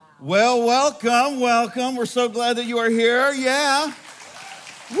Well, welcome. We're so glad that you are here. Yeah.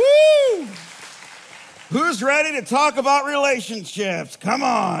 Woo! Who's ready to talk about relationships? Come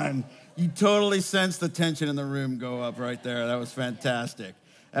on. You totally sensed the tension in the room go up right there. That was fantastic.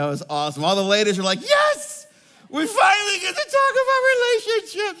 That was awesome. All the ladies are like, yes, we finally get to talk about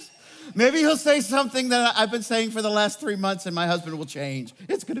relationships. Maybe he'll say something that I've been saying for the last 3 months and my husband will change.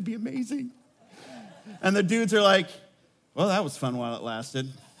 It's going to be amazing. And the dudes are like, well, that was fun while it lasted.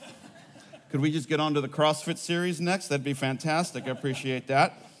 Could we just get on to the CrossFit series next? That'd be fantastic. I appreciate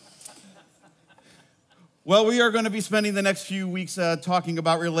that. Well, we are going to be spending the next few weeks talking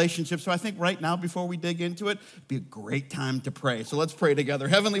about relationships. So I think right now, before we dig into it, it'd be a great time to pray. So let's pray together.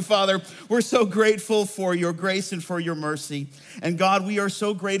 Heavenly Father, we're so grateful for your grace and for your mercy. And God, we are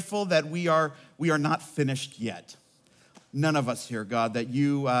so grateful that we are not finished yet. None of us here, God, that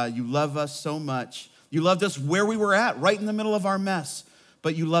you love us so much. You loved us where we were at, right in the middle of our mess.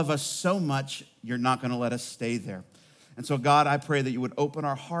 But you love us so much, you're not going to let us stay there. And so, God, I pray that you would open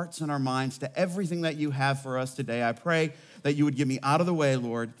our hearts and our minds to everything that you have for us today. I pray that you would get me out of the way,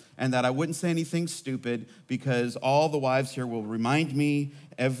 Lord, and that I wouldn't say anything stupid, because all the wives here will remind me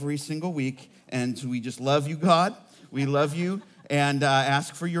every single week. And we just love you, God. We love you, and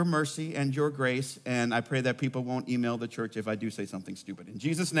ask for your mercy and your grace. And I pray that people won't email the church if I do say something stupid. In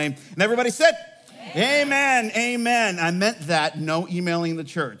Jesus' name. And everybody said, amen, amen. I meant that, no emailing the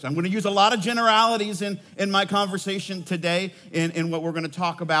church. I'm going to use a lot of generalities in my conversation today in what we're going to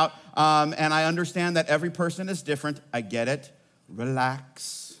talk about. And I understand that every person is different. I get it.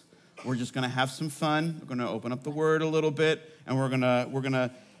 Relax. We're just going to have some fun. We're going to open up the word a little bit, and we're going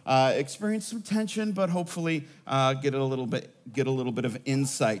to experience some tension, but hopefully get a little bit of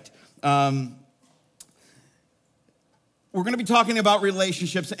insight. We're going to be talking about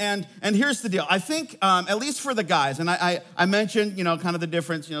relationships, and here's the deal. I think, at least for the guys, and I mentioned, kind of the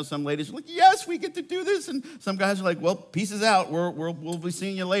difference. Some ladies are like, yes, we get to do this, and some guys are like, well, pieces out. We'll be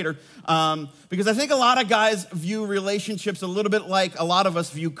seeing you later. Because I think a lot of guys view relationships a little bit like a lot of us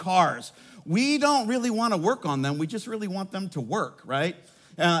view cars. We don't really want to work on them. We just really want them to work, right?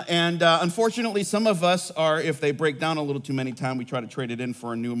 And unfortunately, some of us are, if they break down a little too many times, we try to trade it in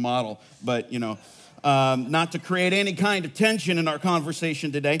for a new model. But, not to create any kind of tension in our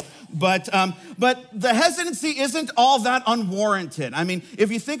conversation today, but the hesitancy isn't all that unwarranted. I mean,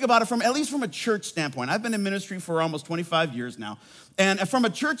 if you think about it at least from a church standpoint, I've been in ministry for almost 25 years now, and from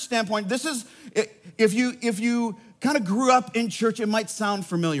a church standpoint, this is, if you kind of grew up in church, it might sound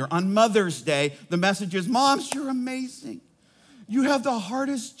familiar. On Mother's Day, the message is, moms, you're amazing. You have the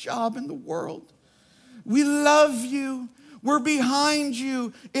hardest job in the world. We love you. We're behind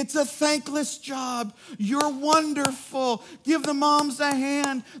you. It's a thankless job. You're wonderful. Give the moms a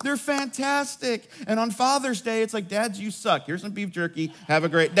hand. They're fantastic. And on Father's Day, it's like, dads, you suck. Here's some beef jerky. Have a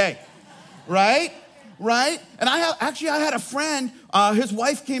great day. Right? And I had a friend, his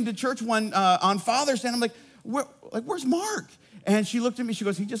wife came to church on Father's Day, and I'm like, where's Mark? And she looked at me, she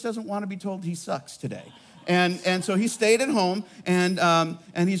goes, he just doesn't want to be told he sucks today. And so he stayed at home, and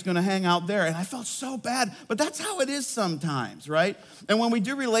he's going to hang out there. And I felt so bad, but that's how it is sometimes, right? And when we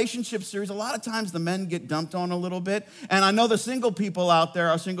do relationship series, a lot of times the men get dumped on a little bit. And I know the single people out there,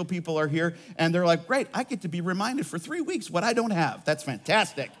 our single people are here, and they're like, great, I get to be reminded for 3 weeks what I don't have. That's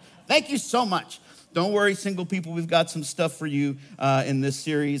fantastic. Thank you so much. Don't worry, single people, we've got some stuff for you in this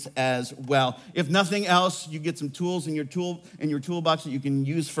series as well. If nothing else, you get some tools in your toolbox that you can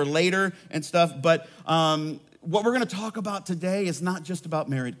use for later and stuff. But what we're going to talk about today is not just about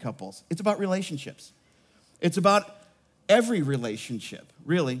married couples. It's about relationships. It's about every relationship,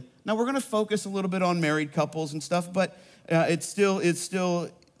 really. Now, we're going to focus a little bit on married couples and stuff, but it's still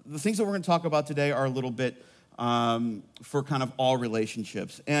the things that we're going to talk about today are a little bit for kind of all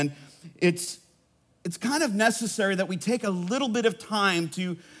relationships. And it's kind of necessary that we take a little bit of time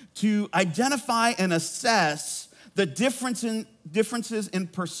to identify and assess the differences in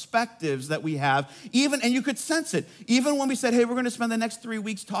perspectives that we have, and you could sense it. Even when we said, hey, we're going to spend the next 3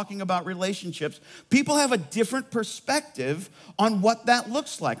 weeks talking about relationships, people have a different perspective on what that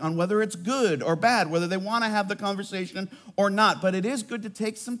looks like, on whether it's good or bad, whether they want to have the conversation or not. But it is good to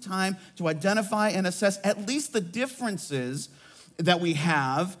take some time to identify and assess at least the differences that we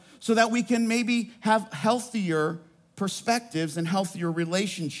have, so that we can maybe have healthier perspectives and healthier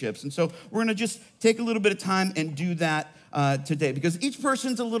relationships. And so we're going to just take a little bit of time and do that today, because each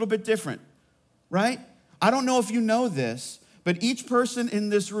person's a little bit different, right? I don't know if you know this, but each person in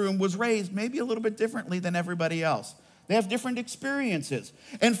this room was raised maybe a little bit differently than everybody else. They have different experiences.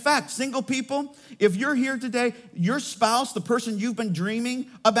 In fact, single people, if you're here today, your spouse, the person you've been dreaming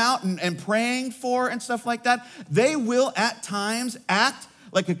about and praying for and stuff like that, they will at times act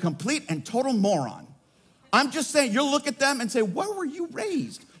like a complete and total moron. I'm just saying, you'll look at them and say, where were you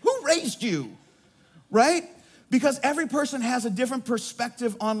raised? Who raised you? Right? Because every person has a different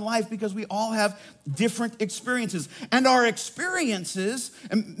perspective on life because we all have different experiences. And our experiences,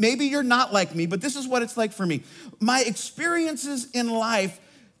 and maybe you're not like me, but this is what it's like for me. My experiences in life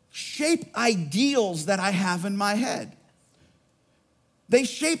shape ideals that I have in my head.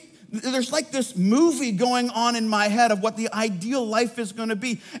 There's like this movie going on in my head of what the ideal life is going to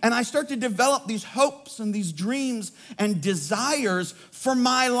be. And I start to develop these hopes and these dreams and desires for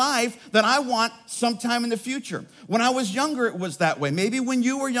my life that I want sometime in the future. When I was younger, it was that way. Maybe when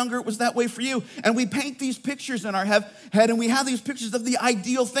you were younger, it was that way for you. And we paint these pictures in our head and we have these pictures of the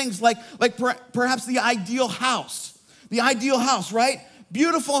ideal things, like perhaps the ideal house. The ideal house, right?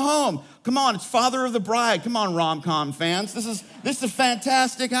 Beautiful home. Come on, it's Father of the Bride. Come on, rom-com fans. This is a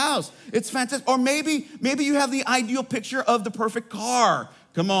fantastic house. It's fantastic. Or maybe you have the ideal picture of the perfect car.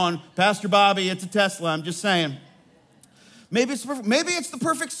 Come on, Pastor Bobby, it's a Tesla. I'm just saying. Maybe it's perfect. Maybe it's the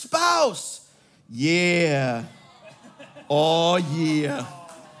perfect spouse. Yeah. Oh, yeah.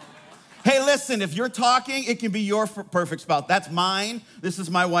 Hey, listen, if you're talking, it can be your perfect spouse. That's mine. This is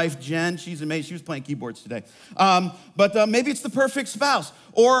my wife, Jen. She's amazing. She was playing keyboards today. But maybe it's the perfect spouse.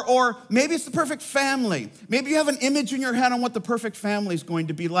 Or maybe it's the perfect family. Maybe you have an image in your head on what the perfect family is going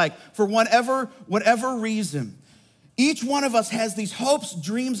to be like for whatever reason. Each one of us has these hopes,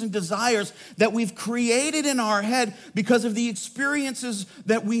 dreams, and desires that we've created in our head because of the experiences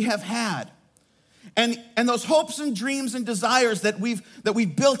that we have had. And those hopes and dreams and desires that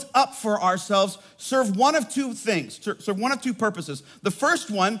we've built up for ourselves serve one of two things, serve one of two purposes. The first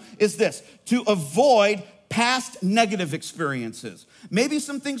one is this: to avoid past negative experiences. Maybe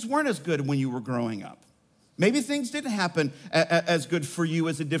some things weren't as good when you were growing up. Maybe things didn't happen as good for you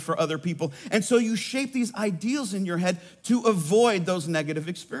as it did for other people. And so you shape these ideals in your head to avoid those negative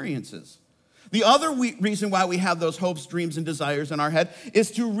experiences. The other reason why we have those hopes, dreams, and desires in our head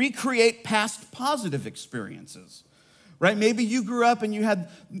is to recreate past positive experiences, right? Maybe you grew up and you had,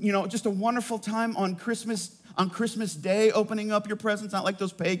 just a wonderful time on Christmas Day, opening up your presents, not like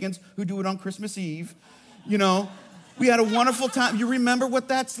those pagans who do it on Christmas Eve. We had a wonderful time. You remember what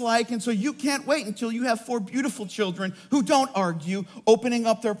that's like, and so you can't wait until you have 4 beautiful children who don't argue, opening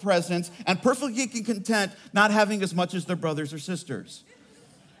up their presents, and perfectly content not having as much as their brothers or sisters.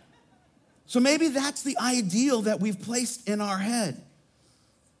 So maybe that's the ideal that we've placed in our head.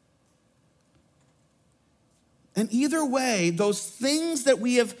 And either way, those things that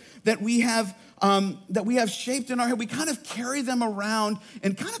we have shaped in our head, we kind of carry them around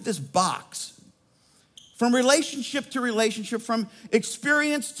in kind of this box. From relationship to relationship, from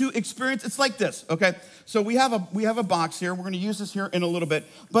experience to experience. It's like this, okay? So we have a box here. We're going to use this here in a little bit.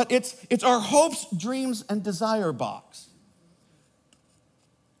 But it's our hopes, dreams, and desire box.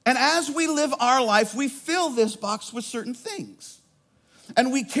 And as we live our life, we fill this box with certain things.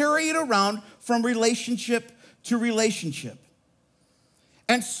 And we carry it around from relationship to relationship.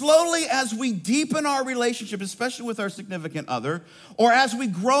 And slowly, as we deepen our relationship, especially with our significant other, or as we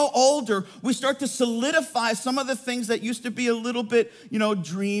grow older, we start to solidify some of the things that used to be a little bit,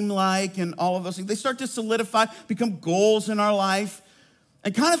 dreamlike and all of those things. They start to solidify, become goals in our life,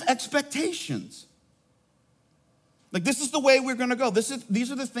 and kind of expectations. Like, this is the way we're going to go. These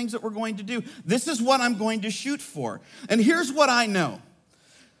are the things that we're going to do. This is what I'm going to shoot for. And here's what I know.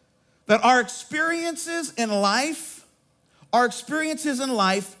 That our experiences in life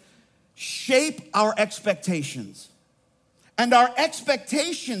shape our expectations. And our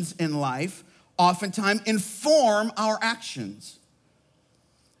expectations in life oftentimes inform our actions.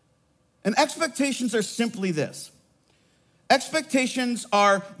 And expectations are simply this. Expectations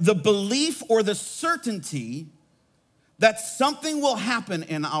are the belief or the certainty that something will happen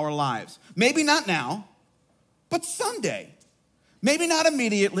in our lives. Maybe not now, but someday. Maybe not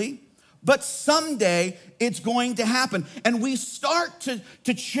immediately, but someday it's going to happen. And we start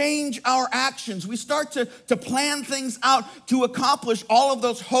to change our actions. We start to plan things out to accomplish all of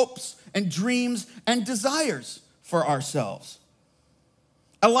those hopes and dreams and desires for ourselves.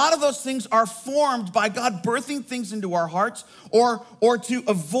 A lot of those things are formed by God birthing things into our hearts, or to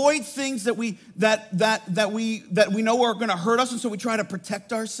avoid things that we know are going to hurt us, and so we try to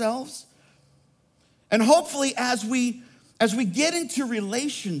protect ourselves. And hopefully, as we get into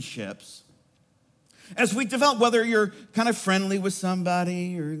relationships, as we develop, whether you're kind of friendly with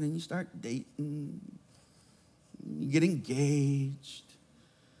somebody, or then you start dating, you get engaged,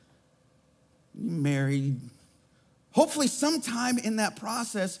 you married. Hopefully sometime in that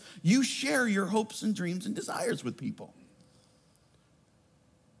process, you share your hopes and dreams and desires with people.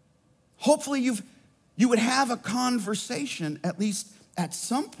 Hopefully you would have a conversation, at least at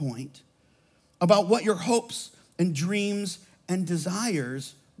some point about what your hopes and dreams and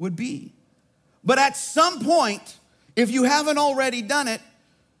desires would be. But at some point, if you haven't already done it,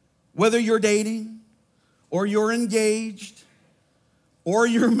 whether you're dating or you're engaged or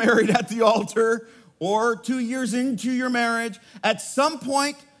you're married at the altar or 2 years into your marriage, at some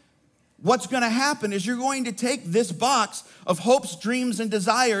point, what's going to happen is you're going to take this box of hopes, dreams, and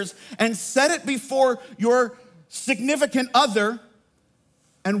desires and set it before your significant other.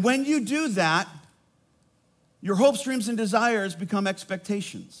 And when you do that, your hopes, dreams, and desires become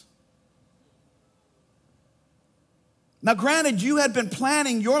expectations. Now, granted, you had been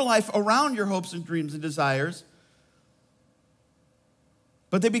planning your life around your hopes and dreams and desires,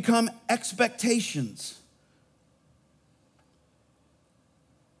 but they become expectations.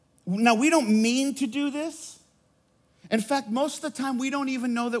 Now, we don't mean to do this. In fact, most of the time, we don't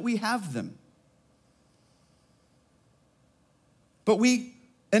even know that we have them. But we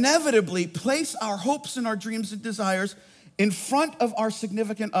inevitably place our hopes and our dreams and desires in front of our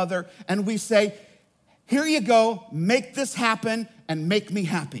significant other, and we say, here you go, make this happen and make me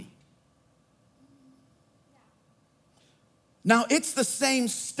happy. Now, it's the same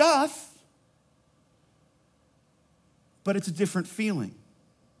stuff, but it's a different feeling.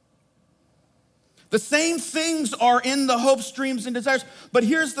 The same things are in the hopes, dreams, and desires, but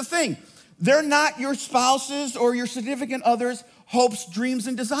here's the thing. They're not your spouse's or your significant other's hopes, dreams,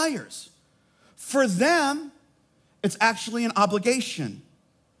 and desires. For them, it's actually an obligation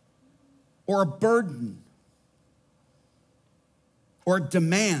or a burden or a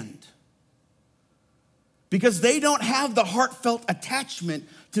demand, because they don't have the heartfelt attachment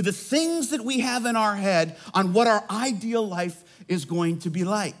to the things that we have in our head on what our ideal life is going to be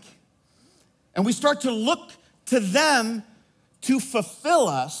like. And we start to look to them to fulfill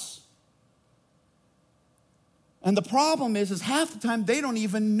us. And the problem is half the time they don't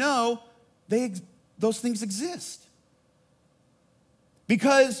even know those things exist.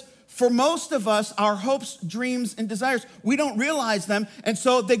 Because for most of us, our hopes, dreams, and desires, we don't realize them, and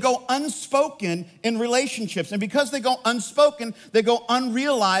so they go unspoken in relationships. And because they go unspoken, they go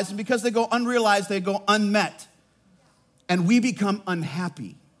unrealized, and because they go unrealized, they go unmet. And we become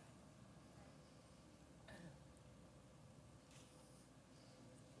unhappy.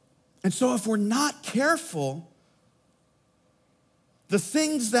 And so if we're not careful, the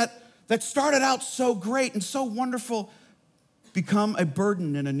things that started out so great and so wonderful become a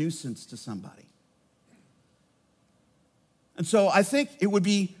burden and a nuisance to somebody. And so I think it would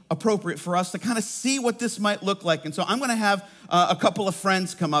be appropriate for us to kind of see what this might look like. And so I'm going to have a couple of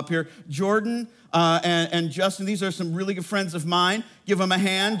friends come up here. Jordan and Justin, these are some really good friends of mine. Give them a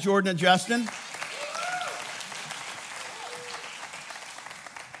hand, Jordan and Justin.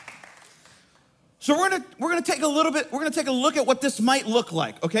 So we're gonna take a look at what this might look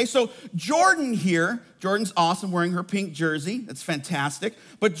like, okay? So Jordan's awesome, wearing her pink jersey. That's fantastic.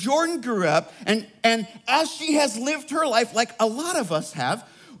 But Jordan grew up, and as she has lived her life, like a lot of us have,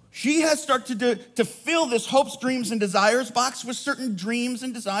 she has started to fill this hopes, dreams, and desires box with certain dreams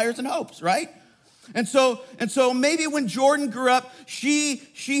and desires and hopes, right? And so maybe when Jordan grew up, she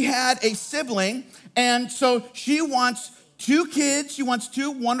had a sibling, and so she wants 2 kids. She wants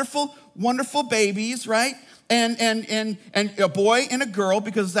 2 wonderful babies, right? And a boy and a girl,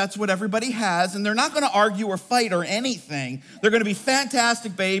 because that's what everybody has. And they're not going to argue or fight or anything. They're going to be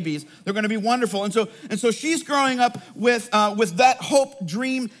fantastic babies. They're going to be wonderful. And so she's growing up with that hope,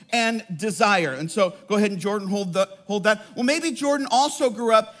 dream, and desire. And so go ahead and Jordan, hold that. Well, maybe Jordan also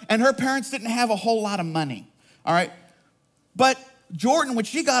grew up and her parents didn't have a whole lot of money. All right, but Jordan, when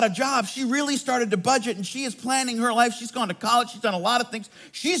she got a job, she really started to budget, and she is planning her life. She's gone to college. She's done a lot of things.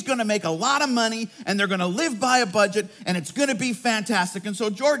 She's going to make a lot of money, and they're going to live by a budget, and it's going to be fantastic. And so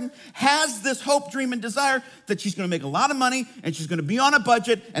Jordan has this hope, dream, and desire that she's going to make a lot of money, and she's going to be on a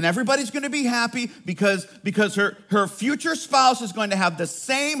budget, and everybody's going to be happy because her future spouse is going to have the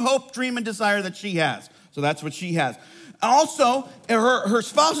same hope, dream, and desire that she has. So that's what she has. Also, her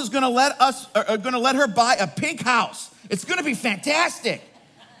spouse is going to let her buy a pink house. It's going to be fantastic.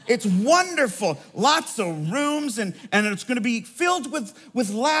 It's wonderful. Lots of rooms, and it's going to be filled with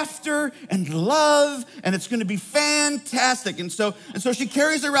laughter and love, and it's going to be fantastic. And so she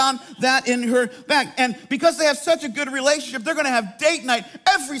carries around that in her bag. And because they have such a good relationship, they're going to have date night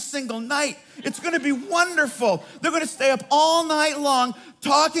every single night. It's going to be wonderful. They're going to stay up all night long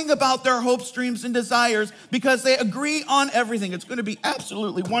talking about their hopes, dreams, and desires because they agree on everything. It's going to be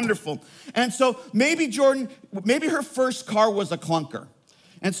absolutely wonderful. And so maybe her first car was a clunker.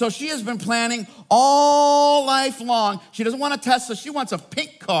 And so she has been planning all life long. She doesn't want a Tesla. She wants a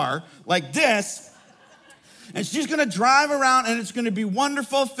pink car like this. And she's gonna drive around and it's gonna be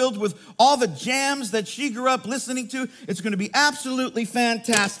wonderful, filled with all the jams that she grew up listening to. It's gonna be absolutely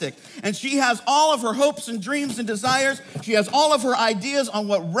fantastic. And she has all of her hopes and dreams and desires. She has all of her ideas on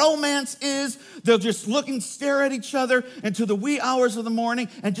what romance is. They'll just look and stare at each other until the wee hours of the morning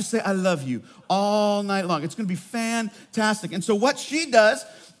and just say, I love you, all night long. It's gonna be fantastic. And so what she does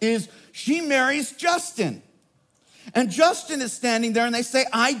is she marries Justin. And Justin is standing there and they say,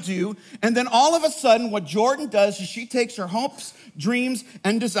 I do. And then all of a sudden, what Jordan does is she takes her hopes, dreams,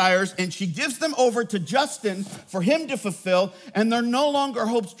 and desires and she gives them over to Justin for him to fulfill. And they're no longer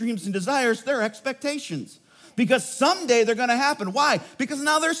hopes, dreams, and desires, they're expectations. Because someday they're gonna happen. Why? Because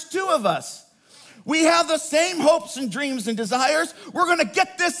now there's two of us. We have the same hopes and dreams and desires. We're gonna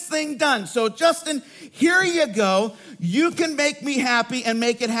get this thing done. So Justin, here you go. You can make me happy and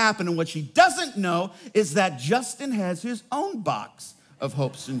make it happen. And what she doesn't know is that Justin has his own box of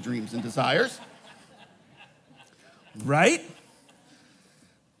hopes and dreams and desires. Right?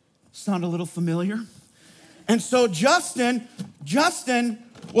 Sound a little familiar? And so Justin,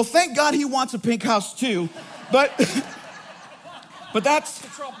 well, thank God he wants a pink house too, but that's,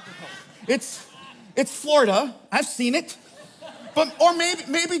 it's Florida. I've seen it. Or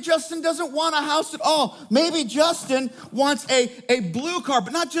maybe Justin doesn't want a house at all. Maybe Justin wants a blue car,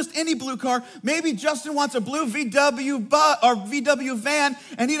 but not just any blue car. Maybe Justin wants a blue VW van,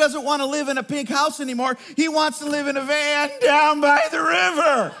 and he doesn't want to live in a pink house anymore. He wants to live in a van down by the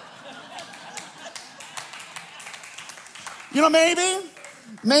river. You know,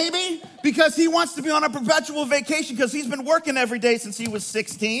 maybe because he wants to be on a perpetual vacation because he's been working every day since he was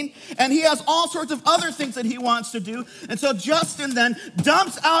 16 and he has all sorts of other things that he wants to do. And so Justin then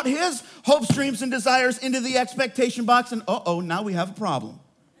dumps out his hopes, dreams, and desires into the expectation box and now we have a problem.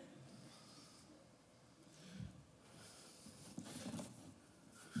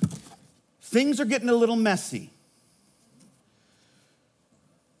 Things are getting a little messy.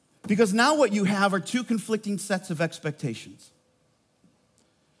 Because now what you have are two conflicting sets of expectations.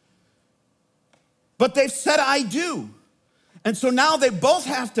 But they've said, I do. And so now they both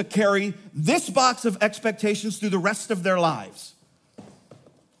have to carry this box of expectations through the rest of their lives.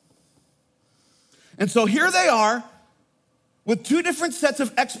 And so here they are with two different sets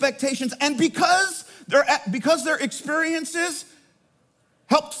of expectations. And because their experiences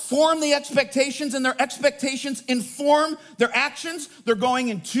helped form the expectations and their expectations inform their actions, they're going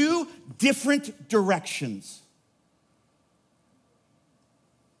in two different directions.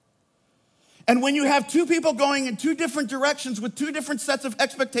 And when you have two people going in two different directions with two different sets of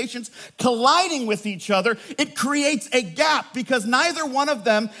expectations colliding with each other, it creates a gap because neither one of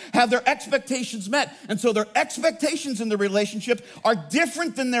them have their expectations met. And so their expectations in the relationship are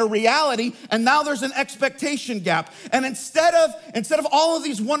different than their reality, and now there's an expectation gap. And instead of all of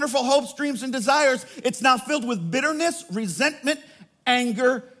these wonderful hopes, dreams, and desires, it's now filled with bitterness, resentment,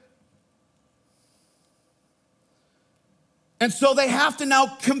 anger. And so they have to now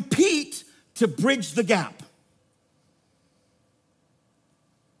compete to bridge the gap.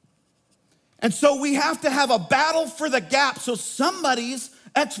 And so we have to have a battle for the gap so somebody's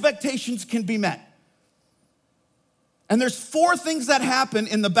expectations can be met. And there's four things that happen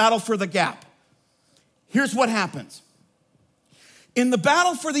in the battle for the gap. Here's what happens. In the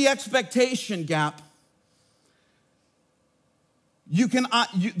battle for the expectation gap,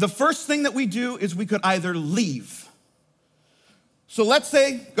 the first thing that we do is we could either leave. So let's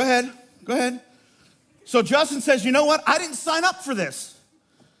say, go ahead. So Justin says, you know what? I didn't sign up for this.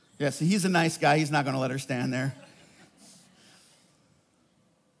 Yeah, see, he's a nice guy. He's not going to let her stand there.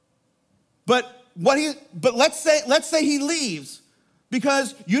 But let's say he leaves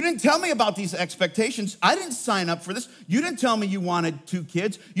because you didn't tell me about these expectations. I didn't sign up for this. You didn't tell me you wanted 2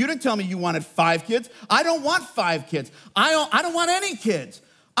 kids. You didn't tell me you wanted 5 kids. I don't want 5 kids. I don't want any kids.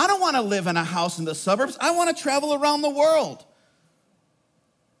 I don't want to live in a house in the suburbs. I want to travel around the world.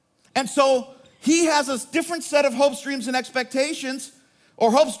 And so he has a different set of hopes, dreams, and expectations,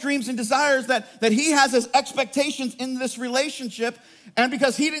 or hopes, dreams, and desires that he has as expectations in this relationship. And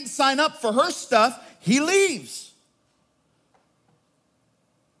because he didn't sign up for her stuff, he leaves.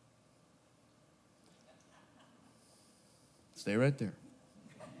 Stay right there.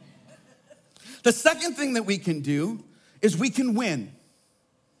 The second thing that we can do is we can win.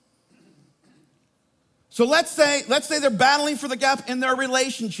 So let's say they're battling for the gap in their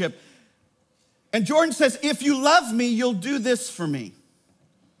relationship. And Jordan says, if you love me, you'll do this for me.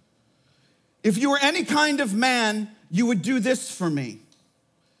 If you were any kind of man, you would do this for me.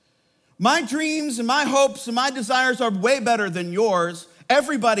 My dreams and my hopes and my desires are way better than yours.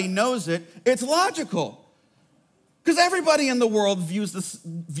 Everybody knows it. It's logical. Because everybody in the world views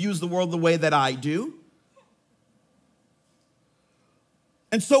the world the way that I do.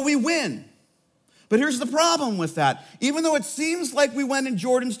 And so we win. But here's the problem with that. Even though it seems like we went in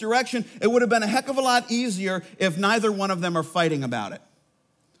Jordan's direction, it would have been a heck of a lot easier if neither one of them are fighting about it.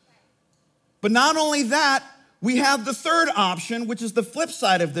 But not only that, we have the third option, which is the flip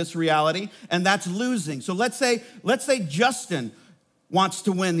side of this reality, and that's losing. So let's say Justin wants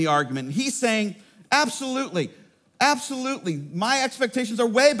to win the argument. He's saying, absolutely, my expectations are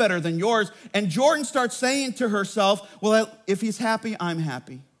way better than yours. And Jordan starts saying to herself, well, if he's happy, I'm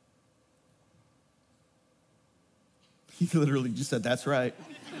happy. He literally just said, that's right.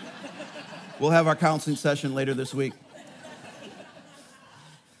 We'll have our counseling session later this week.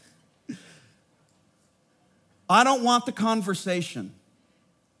 I don't want the conversation.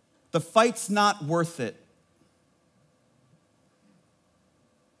 The fight's not worth it.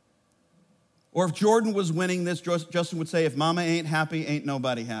 Or if Jordan was winning this, Justin would say, if mama ain't happy, ain't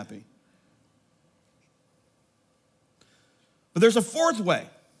nobody happy. But there's a fourth way.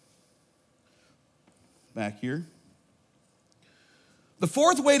 Back here. The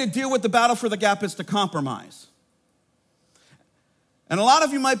fourth way to deal with the battle for the gap is to compromise. And a lot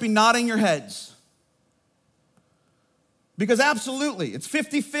of you might be nodding your heads. Because absolutely, it's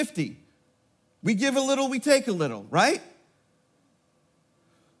 50-50. We give a little, we take a little, right?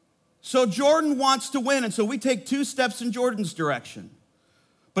 So Jordan wants to win, and so we take 2 steps in Jordan's direction.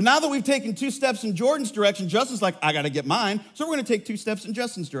 But now that we've taken 2 steps in Jordan's direction, Justin's like, I got to get mine, so we're going to take 2 steps in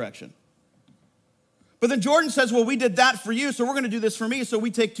Justin's direction. But then Jordan says, well, we did that for you, so we're going to do this for me, so we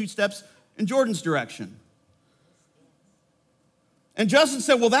take 2 steps in Jordan's direction. And Justin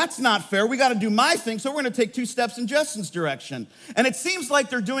said, well, that's not fair. We got to do my thing, so we're going to take 2 steps in Justin's direction. And it seems like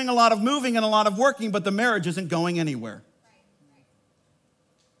they're doing a lot of moving and a lot of working, but the marriage isn't going anywhere.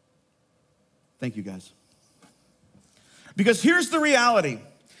 Thank you, guys. Because here's the reality.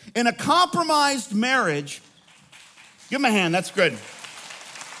 In a compromised marriage, give him a hand, that's good.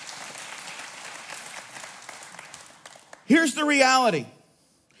 Here's the reality.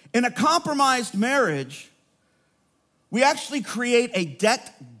 In a compromised marriage, we actually create a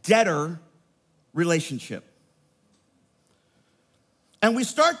debt-debtor relationship. And we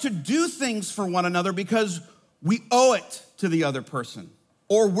start to do things for one another because we owe it to the other person,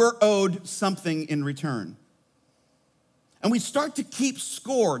 or we're owed something in return. And we start to keep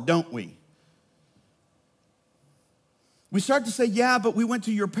score, don't we? We start to say, yeah, but we went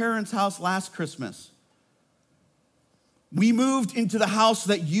to your parents' house last Christmas. We moved into the house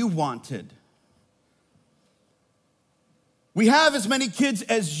that you wanted. We have as many kids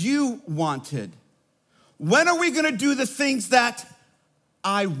as you wanted. When are we going to do the things that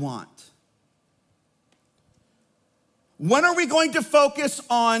I want? When are we going to focus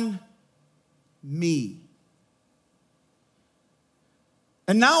on me?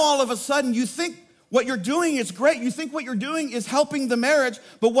 And now all of a sudden you think what you're doing is great. You think what you're doing is helping the marriage,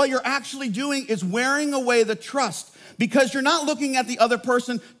 but what you're actually doing is wearing away the trust. Because you're not looking at the other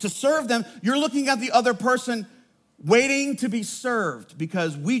person to serve them. You're looking at the other person waiting to be served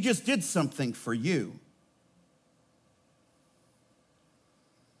because we just did something for you.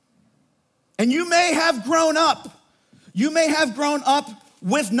 And you may have grown up. You may have grown up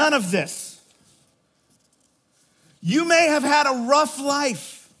with none of this. You may have had a rough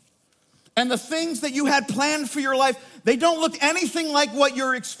life. And the things that you had planned for your life, they don't look anything like what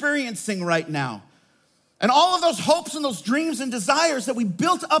you're experiencing right now. And all of those hopes and those dreams and desires that we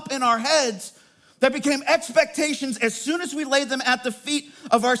built up in our heads that became expectations as soon as we laid them at the feet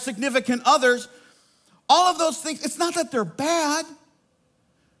of our significant others, all of those things, it's not that they're bad.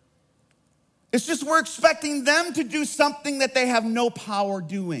 It's just we're expecting them to do something that they have no power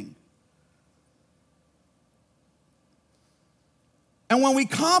doing. And when we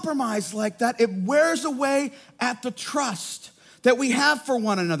compromise like that, it wears away at the trust that we have for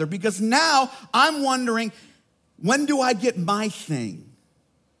one another, because now I'm wondering, when do I get my thing?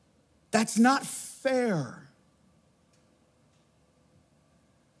 That's not fair.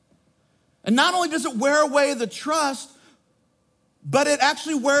 And not only does it wear away the trust, but it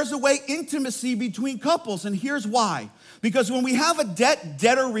actually wears away intimacy between couples. And here's why. Because when we have a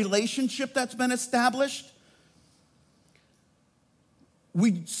debt-debtor relationship that's been established,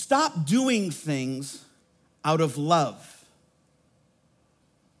 we stop doing things out of love.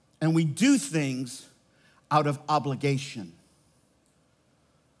 And we do things out of obligation.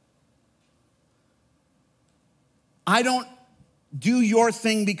 I don't do your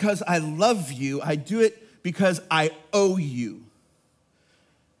thing because I love you. I do it because I owe you.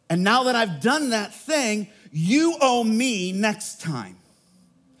 And now that I've done that thing, you owe me next time.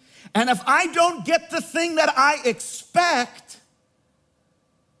 And if I don't get the thing that I expect,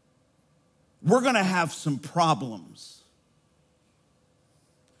 we're going to have some problems.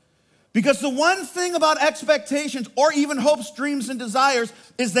 Because the one thing about expectations or even hopes, dreams, and desires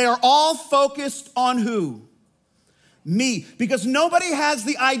is they are all focused on who? Me. Because nobody has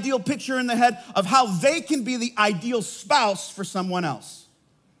the ideal picture in the head of how they can be the ideal spouse for someone else.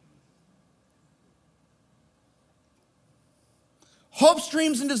 Hopes,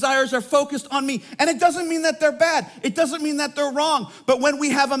 dreams, and desires are focused on me. And it doesn't mean that they're bad. It doesn't mean that they're wrong. But when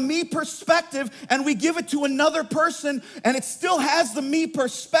we have a me perspective and we give it to another person and it still has the me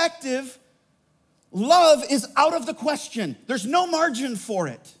perspective, love is out of the question. There's no margin for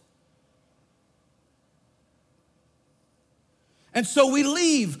it. And so we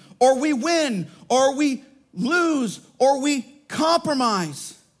leave, or we win, or we lose, or we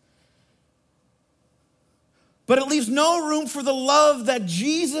compromise. But it leaves no room for the love that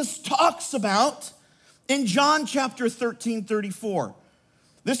Jesus talks about in John chapter 13:34.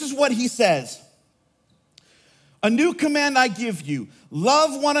 This is what he says. A new command I give you,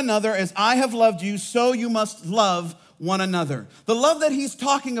 love one another as I have loved you, so you must love one another. The love that he's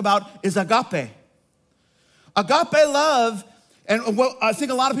talking about is agape. Agape love, and what I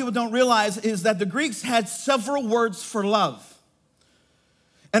think a lot of people don't realize is that the Greeks had several words for love.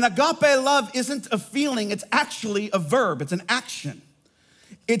 And agape love isn't a feeling, it's actually a verb, it's an action.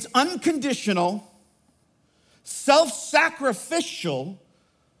 It's unconditional, self-sacrificial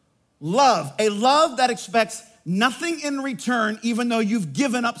love, a love that expects nothing in return, even though you've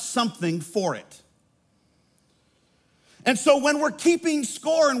given up something for it. And so when we're keeping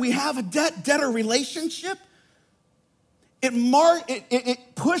score and we have a debtor relationship, it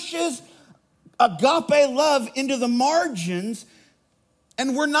pushes agape love into the margins.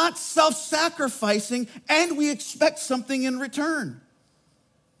 And we're not self-sacrificing, and we expect something in return.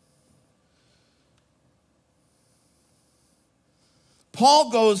 Paul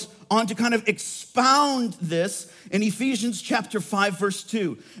goes on to kind of expound this in Ephesians chapter 5, verse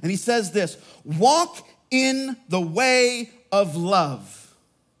 2. And he says this, walk in the way of love.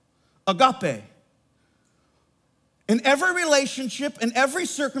 Agape. In every relationship, in every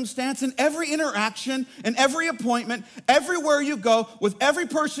circumstance, in every interaction, in every appointment, everywhere you go, with every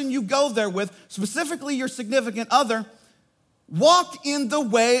person you go there with, specifically your significant other, walk in the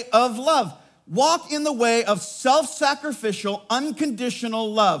way of love. Walk in the way of self-sacrificial,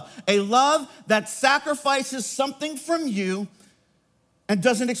 unconditional love. A love that sacrifices something from you and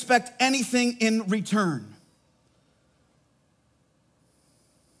doesn't expect anything in return.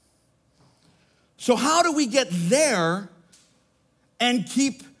 So how do we get there and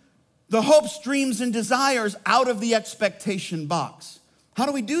keep the hopes, dreams, and desires out of the expectation box? How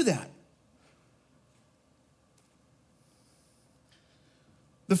do we do that?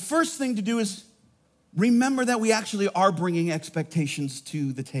 The first thing to do is remember that we actually are bringing expectations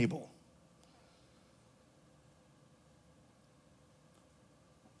to the table.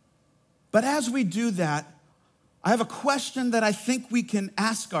 But as we do that, I have a question that I think we can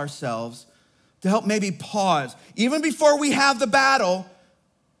ask ourselves to help maybe pause. Even before we have the battle,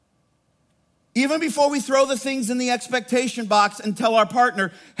 even before we throw the things in the expectation box and tell our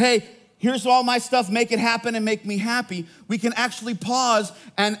partner, hey, here's all my stuff, make it happen and make me happy, we can actually pause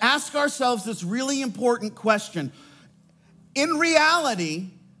and ask ourselves this really important question. In reality,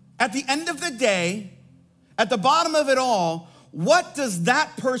 at the end of the day, at the bottom of it all, what does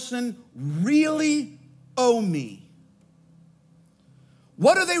that person really owe me?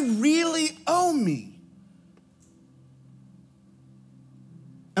 What do they really owe me?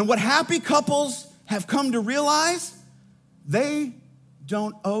 And what happy couples have come to realize, they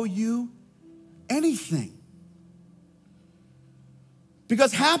don't owe you anything.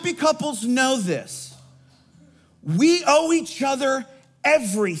 Because happy couples know this. We owe each other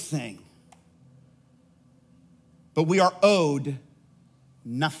everything, but we are owed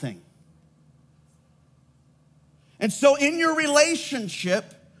nothing. And so in your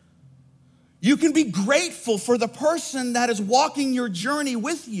relationship, you can be grateful for the person that is walking your journey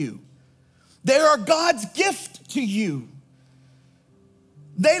with you. They are God's gift to you.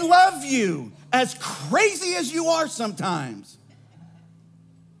 They love you as crazy as you are sometimes.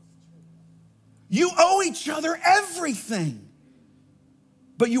 You owe each other everything,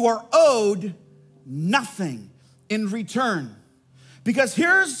 but you are owed nothing in return. Because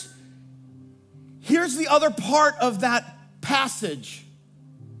here's the other part of that passage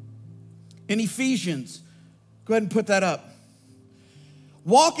in Ephesians. Go ahead and put that up.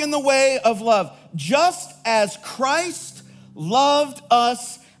 Walk in the way of love, just as Christ loved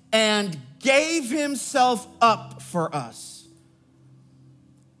us and gave himself up for us.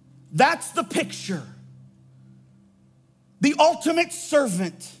 That's the picture. The ultimate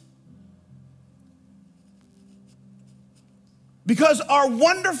servant. Because our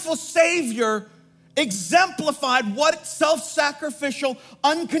wonderful Savior exemplified what self-sacrificial,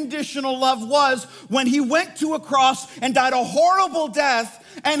 unconditional love was when he went to a cross and died a horrible death,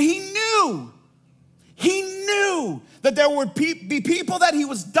 and he knew that there would be people that he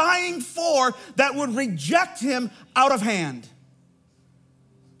was dying for that would reject him out of hand.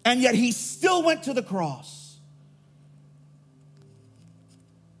 And yet he still went to the cross.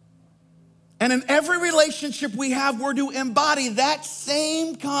 And in every relationship we have, we're to embody that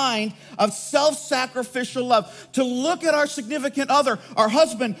same kind of self-sacrificial love. To look at our significant other, our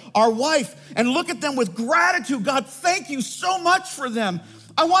husband, our wife, and look at them with gratitude. God, thank you so much for them.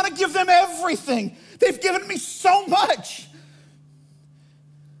 I want to give them everything. They've given me so much.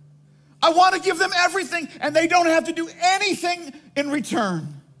 I want to give them everything, and they don't have to do anything in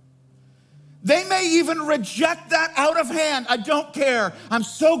return. They may even reject that out of hand. I don't care. I'm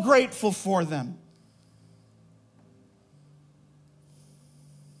so grateful for them.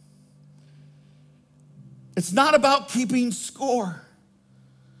 It's not about keeping score.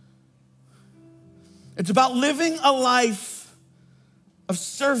 It's about living a life of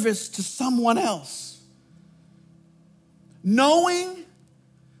service to someone else. Knowing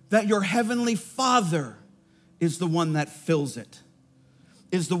that your heavenly Father is the one that fills it,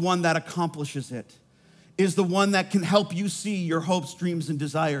 is the one that accomplishes it, is the one that can help you see your hopes, dreams, and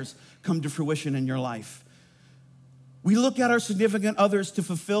desires come to fruition in your life. We look at our significant others to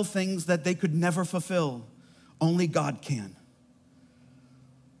fulfill things that they could never fulfill. Only God can.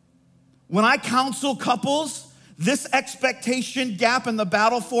 When I counsel couples, this expectation gap and the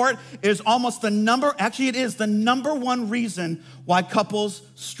battle for it is almost the number one reason why couples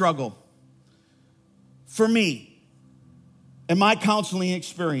struggle. For me, in my counseling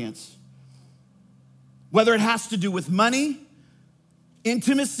experience, whether it has to do with money,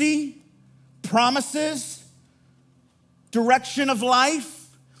 intimacy, promises, direction of life,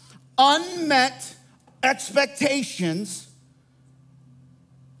 unmet expectations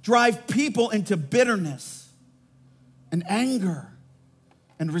drive people into bitterness and anger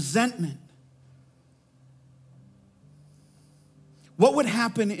and resentment. What would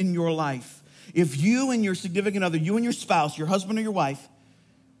happen in your life if you and your significant other, you and your spouse, your husband or your wife,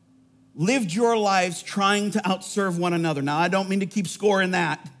 lived your lives trying to outserve one another? Now, I don't mean to keep score in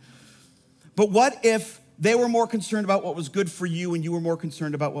that, but what if they were more concerned about what was good for you and you were more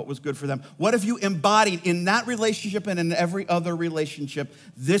concerned about what was good for them? What if you embodied in that relationship and in every other relationship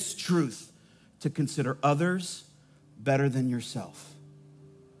this truth, to consider others better than yourself?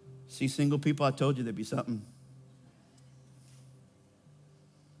 See, single people, I told you there'd be something.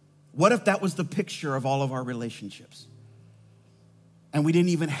 What if that was the picture of all of our relationships? And we didn't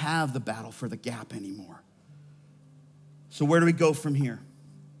even have the battle for the gap anymore. So where do we go from here?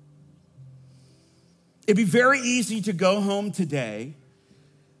 It'd be very easy to go home today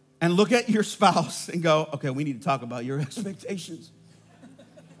and look at your spouse and go, okay, we need to talk about your expectations.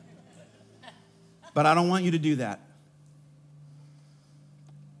 But I don't want you to do that.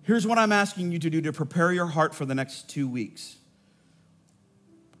 Here's what I'm asking you to do to prepare your heart for the next 2 weeks.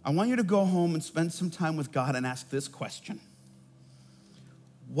 I want you to go home and spend some time with God and ask this question.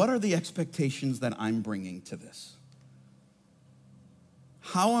 What are the expectations that I'm bringing to this?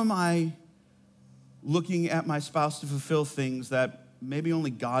 How am I looking at my spouse to fulfill things that maybe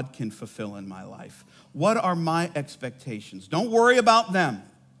only God can fulfill in my life? What are my expectations? Don't worry about them.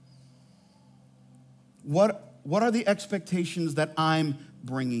 What are the expectations that I'm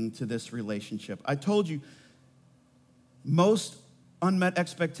bringing to this relationship? I told you, most unmet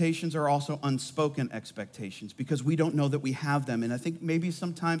expectations are also unspoken expectations because we don't know that we have them. And I think maybe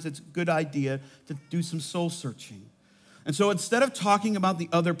sometimes it's a good idea to do some soul searching. And so instead of talking about the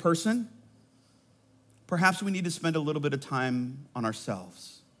other person, perhaps we need to spend a little bit of time on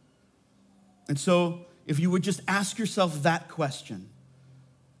ourselves. And so if you would just ask yourself that question,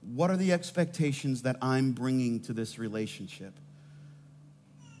 what are the expectations that I'm bringing to this relationship?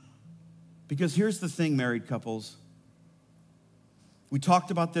 Because here's the thing, married couples. We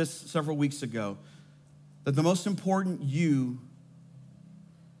talked about this several weeks ago, that the most important you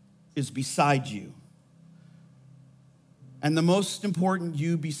is beside you. And the most important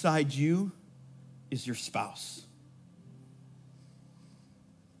you beside you is your spouse.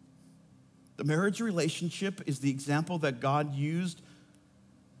 The marriage relationship is the example that God used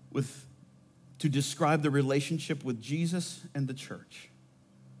to describe the relationship with Jesus and the church.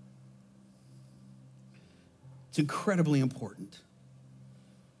 It's incredibly important.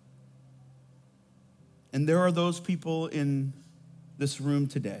 And there are those people in this room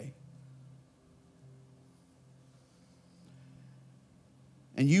today.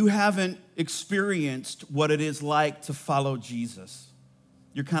 and you haven't experienced what it is like to follow Jesus.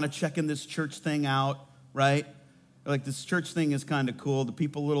 You're kind of checking this church thing out, right? Like, this church thing is kind of cool. The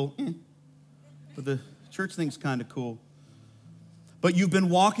people a little, but the church thing's kind of cool. But you've been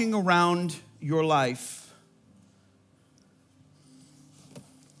walking around your life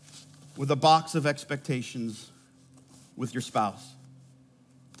with a box of expectations with your spouse.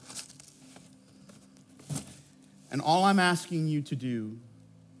 And all I'm asking you to do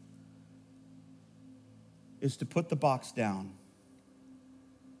is to put the box down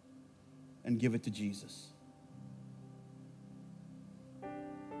and give it to Jesus.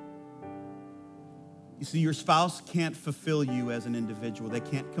 You see, your spouse can't fulfill you as an individual. They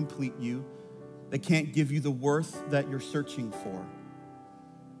can't complete you. They can't give you the worth that you're searching for.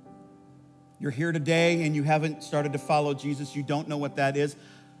 You're here today and you haven't started to follow Jesus. You don't know what that is.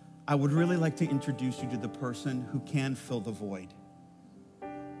 I would really like to introduce you to the person who can fill the void,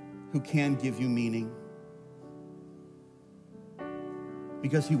 who can give you meaning,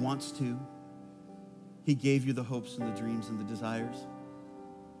 because he wants to. He gave you the hopes and the dreams and the desires.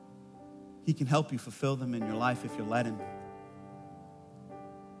 He can help you fulfill them in your life if you let him.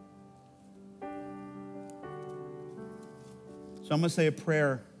 So I'm going to say a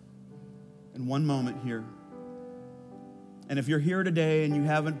prayer in one moment here. And if you're here today and you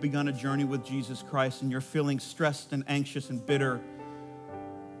haven't begun a journey with Jesus Christ and you're feeling stressed and anxious and bitter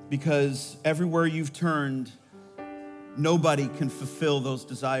because everywhere you've turned, nobody can fulfill those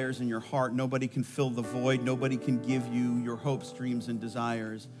desires in your heart. Nobody can fill the void. Nobody can give you your hopes, dreams, and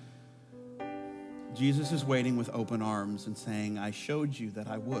desires. Jesus is waiting with open arms and saying, I showed you that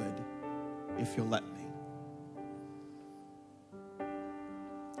I would if you'll let me.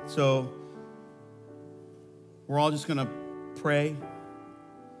 So we're all just going to pray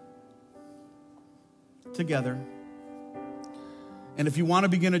together. And if you want to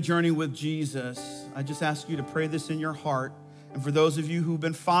begin a journey with Jesus, I just ask you to pray this in your heart. And for those of you who've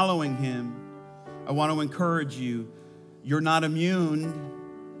been following him, I want to encourage you, you're not immune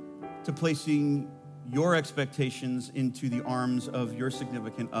to placing your expectations into the arms of your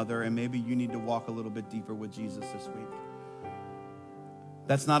significant other, and maybe you need to walk a little bit deeper with Jesus this week.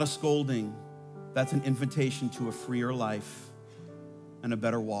 That's not a scolding. That's an invitation to a freer life and a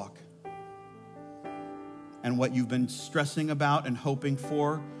better walk. And what you've been stressing about and hoping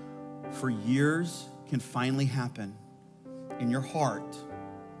for years can finally happen in your heart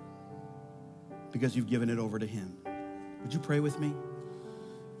because you've given it over to him. Would you pray with me?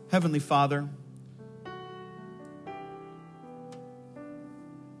 Heavenly Father,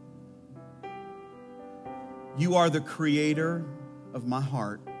 you are the creator of my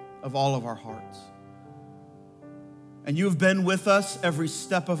heart, of all of our hearts. And you have been with us every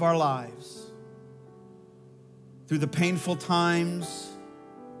step of our lives, through the painful times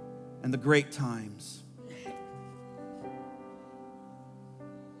and the great times.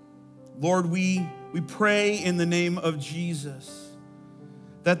 Lord, we pray in the name of Jesus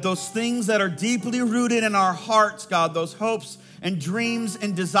that those things that are deeply rooted in our hearts, God, those hopes and dreams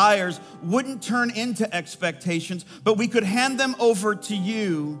and desires wouldn't turn into expectations, but we could hand them over to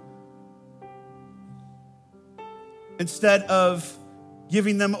you instead of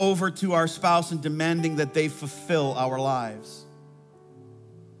giving them over to our spouse and demanding that they fulfill our lives.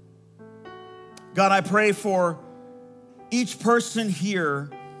 God, I pray for each person here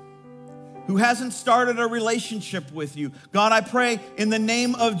who hasn't started a relationship with you. God, I pray in the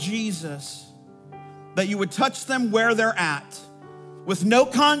name of Jesus that you would touch them where they're at with no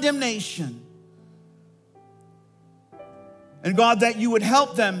condemnation. And God, that you would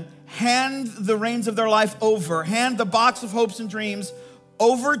help them hand the reins of their life over, hand the box of hopes and dreams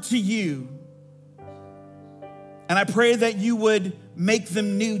over to you. And I pray that you would make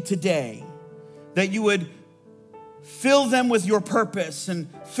them new today, that you would fill them with your purpose and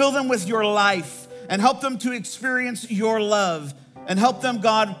fill them with your life and help them to experience your love and help them,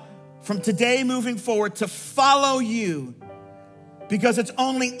 God, from today moving forward to follow you, because it's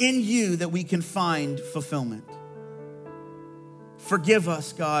only in you that we can find fulfillment. Forgive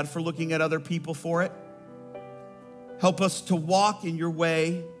us, God, for looking at other people for it. Help us to walk in your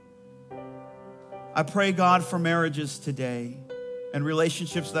way. I pray, God, for marriages today and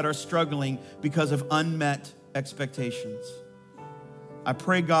relationships that are struggling because of unmet expectations. I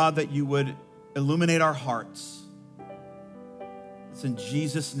pray, God, that you would illuminate our hearts. It's in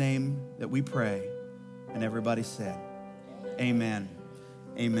Jesus' name that we pray. And everybody said, amen.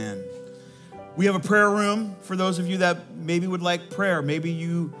 Amen. We have a prayer room for those of you that maybe would like prayer. Maybe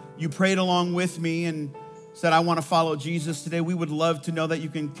you prayed along with me and said, I want to follow Jesus today. We would love to know that you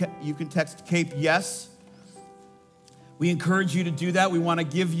can text CAPE YES. We encourage you to do that. We want to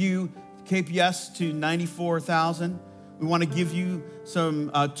give you KPS to 94,000. We want to give you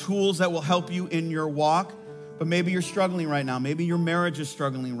some tools that will help you in your walk. But maybe you're struggling right now. Maybe your marriage is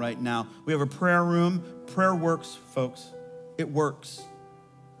struggling right now. We have a prayer room. Prayer works, folks. It works.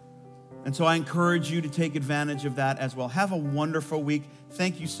 And so I encourage you to take advantage of that as well. Have a wonderful week.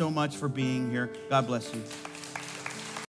 Thank you so much for being here. God bless you.